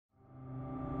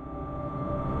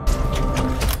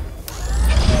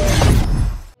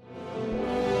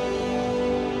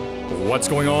What's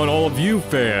going on, all of you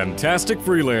fantastic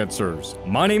freelancers?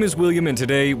 My name is William, and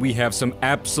today we have some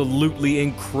absolutely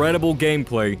incredible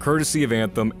gameplay courtesy of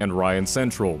Anthem and Ryan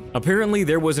Central. Apparently,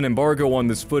 there was an embargo on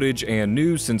this footage and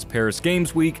news since Paris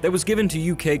Games Week that was given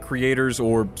to UK creators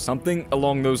or something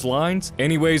along those lines.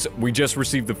 Anyways, we just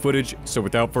received the footage, so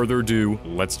without further ado,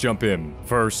 let's jump in.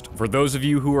 First, for those of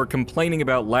you who are complaining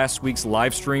about last week's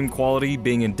live stream quality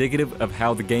being indicative of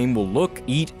how the game will look,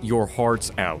 eat your hearts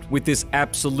out with this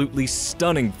absolutely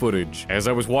stunning footage. As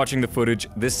I was watching the footage,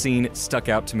 this scene stuck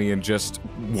out to me and just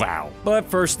wow. But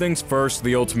first things first,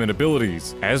 the ultimate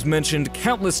abilities. As mentioned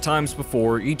countless times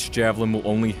before, each Javelin will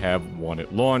only have one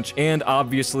at launch, and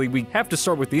obviously we have to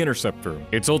start with the Interceptor.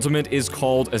 Its ultimate is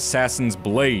called Assassin's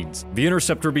Blades. The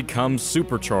Interceptor becomes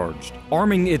supercharged,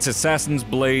 arming its Assassin's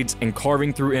Blades and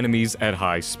carving through enemies at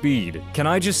high speed. Can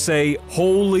I just say,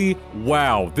 holy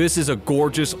wow, this is a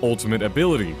gorgeous ultimate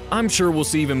ability. I'm sure we'll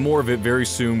see even more of it very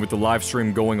soon with the live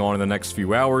stream going on in the next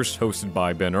few hours, hosted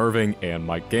by Ben Irving and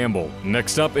Mike Gamble.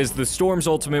 Next up is the Storm's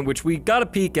ultimate, which we got a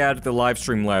peek at the live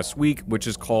stream last week, which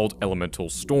is called Elemental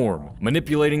Storm.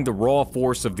 Manipulating the raw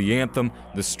force of the Anthem,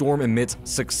 the Storm emits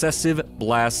successive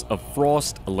blasts of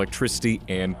frost, electricity,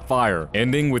 and fire,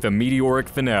 ending with a meteoric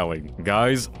finale.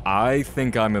 Guys, I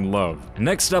think I'm in love.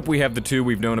 Next up, we have the two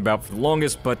we've known about for the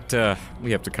longest, but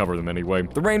we have to cover them anyway.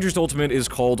 The Ranger's ultimate is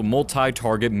called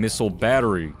Multi-Target Missile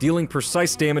Battery, dealing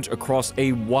precise damage across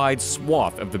a wide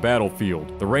swath of the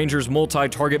battlefield. The Ranger's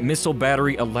Multi-Target Missile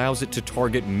Battery allows it to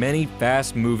target many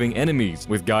fast-moving enemies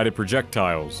with guided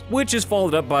projectiles, which is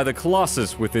followed up by the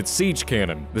Colossus with its Siege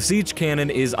Cannon. The Siege Cannon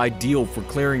is ideal for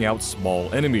clearing out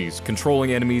small enemies,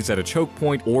 controlling enemies at a choke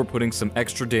point, or putting some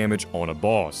extra damage on a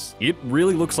boss. It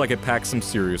really looks like it packs some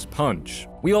serious punch.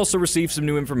 We also received some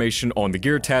new information on the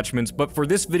gear attachments, but for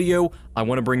this video, I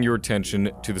want to bring your attention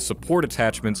to the support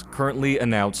attachments currently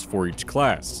announced for each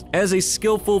class. As a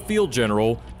skillful field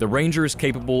general, the Ranger is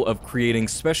capable of creating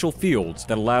special fields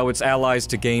that allow its allies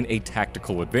to gain a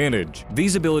tactical advantage.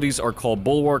 These abilities are called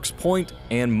Bulwark's Point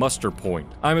and Muster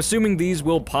Point. I'm assuming these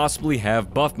will possibly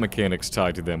have buff mechanics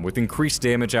tied to them, with increased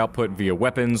damage output via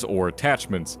weapons or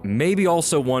attachments. Maybe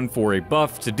also one for a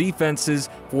buff to defenses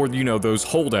for, those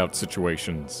holdout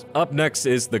situations. Up next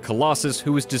is the Colossus,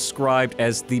 who is described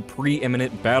as the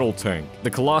preeminent battle tank. The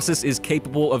Colossus is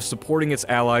capable of supporting its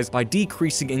allies by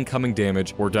decreasing incoming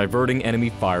damage or diverting enemy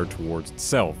fire towards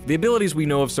itself. The abilities we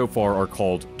know of so far are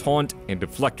called Taunt and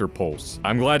Deflector Pulse.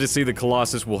 I'm glad to see the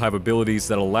Colossus will have abilities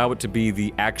that allow it to be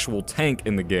the actual tank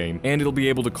in the game, and it'll be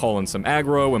able to call in some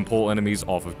aggro and pull enemies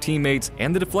off of teammates,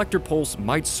 and the Deflector Pulse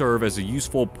might serve as a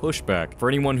useful pushback for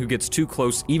anyone who gets too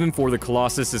close, even for the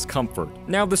Colossus's comfort.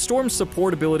 Now, the Storm's support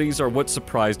abilities are what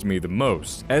surprised me the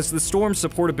most, as the Storm's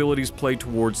support abilities play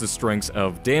towards the strengths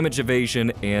of damage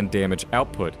evasion and damage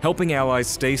output, helping allies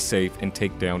stay safe and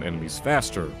take down enemies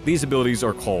faster. These abilities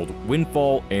are called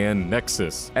Windfall and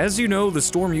Nexus. As you know, the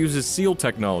Storm uses Seal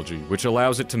technology, which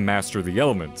allows it to master the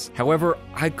elements. However,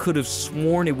 I could have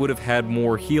sworn it would have had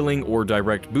more healing or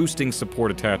direct boosting support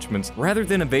attachments rather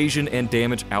than evasion and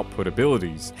damage output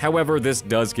abilities. However, this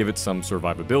does give it some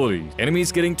survivability.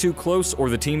 Enemies getting too close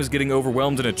or the team is getting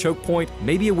overwhelmed in a choke point,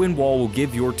 maybe a wind wall will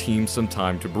give your team some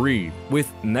time to breathe.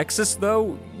 With Nexus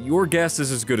though, your guess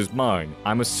is as good as mine.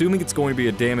 I'm assuming it's going to be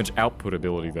a damage output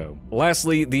ability though.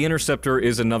 Lastly, the Interceptor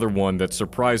is another one that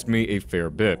surprised me a fair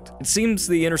bit. It seems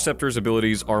the Interceptor's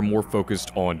abilities are more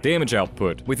focused on damage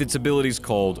output, with its abilities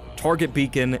called Target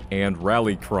Beacon and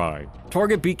Rally Cry.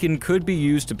 Target Beacon could be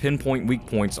used to pinpoint weak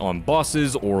points on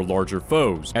bosses or larger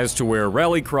foes, as to where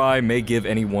Rally Cry may give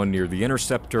anyone near the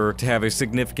Interceptor to have a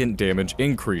significant damage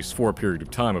increase for a period of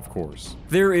time, of course.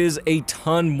 There is a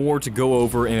ton more to go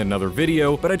over in another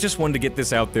video, but I just wanted to get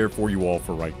this out there for you all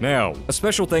for right now. A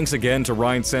special thanks again to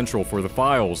Ryan Central for the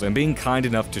files and being kind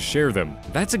enough to share them.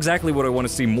 That's exactly what I want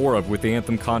to see more of with the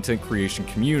Anthem content creation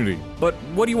community. But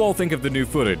what do you all think of the new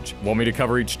footage? Want me to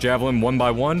cover each Javelin one by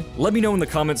one? Let me know in the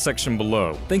comments section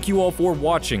below. Thank you all for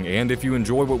watching, and if you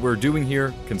enjoy what we're doing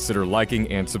here, consider liking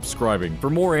and subscribing for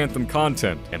more Anthem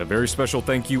content. And a very special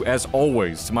thank you, as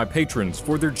always, to my patrons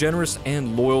for their generous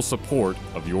and loyal support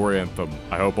of your Anthem.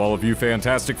 I hope all of you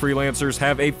fantastic freelancers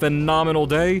have a phenomenal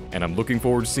day, and I'm looking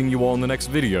forward to seeing you all in the next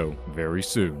video very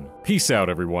soon. Peace out,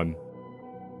 everyone.